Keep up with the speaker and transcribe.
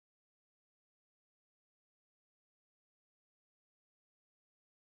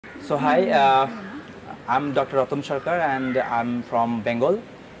So hi, I'm Dr. Ratan Sarkar and I'm from Bengal.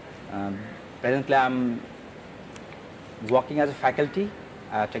 Um, Presently I'm working as a faculty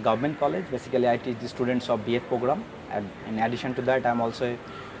at a government college. Basically I teach the students of B.Ed program, and in addition to that I'm also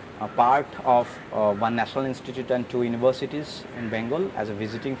a part of one national institute and two universities in Bengal as a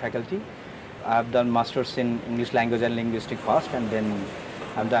visiting faculty. I've done masters in English language and linguistics first, and then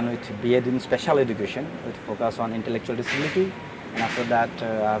I've done with B.Ed in special education with focus on intellectual disability. And after that,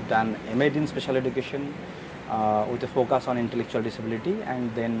 I've done M.Ed in special education with a focus on intellectual disability.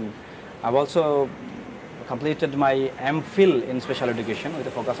 And then I've also completed my M.Phil in special education with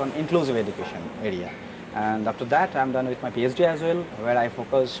a focus on inclusive education area. And after that, I'm done with my Ph.D. as well, where I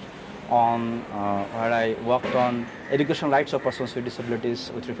focused on, where I worked on education rights of persons with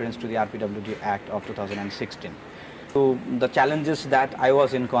disabilities with reference to the RPWD Act of 2016. So the challenges that I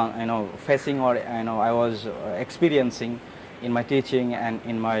was facing, or I was experiencing in my teaching and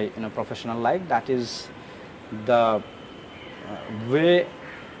in my professional life, that is the way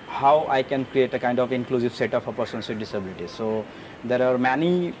how I can create a kind of inclusive setup for persons with disabilities. So there are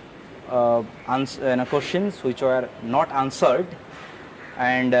many questions which were not answered,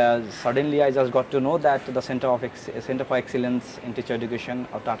 and suddenly I just got to know that the Center for Excellence in Teacher Education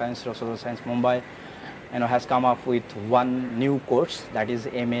of Tata Institute of Social Science, Mumbai, has come up with one new course, that is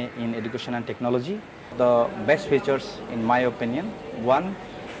MA in Education and Technology. The best features, in my opinion, one,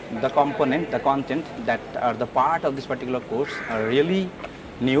 the content that are the part of this particular course are really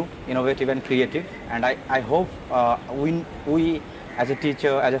new, innovative and creative, and I hope we as a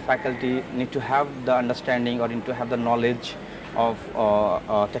teacher, as a faculty, need to have the understanding or need to have the knowledge of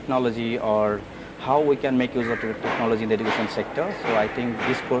technology, or how we can make use of technology in the education sector. So I think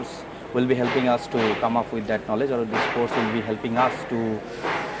this course will be helping us to come up with that knowledge, or this course will be helping us to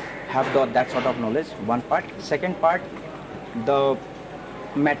have that sort of knowledge, one part. Second part, the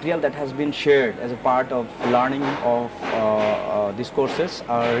material that has been shared as a part of learning of these courses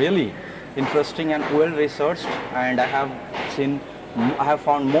are really interesting and well researched, and I have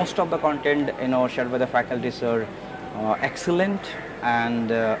found most of the content shared by the faculties are excellent and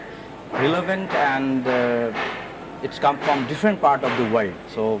relevant, and it's come from different part of the world.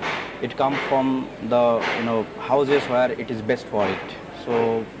 So it comes from the houses where it is best for it.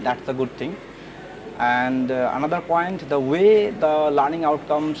 So that's a good thing. And another point, the way the learning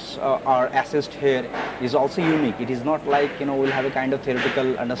outcomes are assessed here is also unique. It is not like we'll have a kind of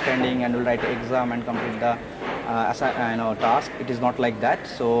theoretical understanding and we'll write an exam and complete the task. It is not like that.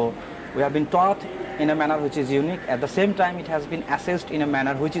 So we have been taught in a manner which is unique. At the same time, it has been assessed in a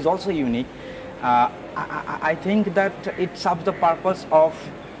manner which is also unique. I think that it serves the purpose of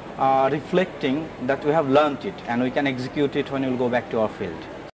reflecting that we have learnt it and we can execute it when we will go back to our field.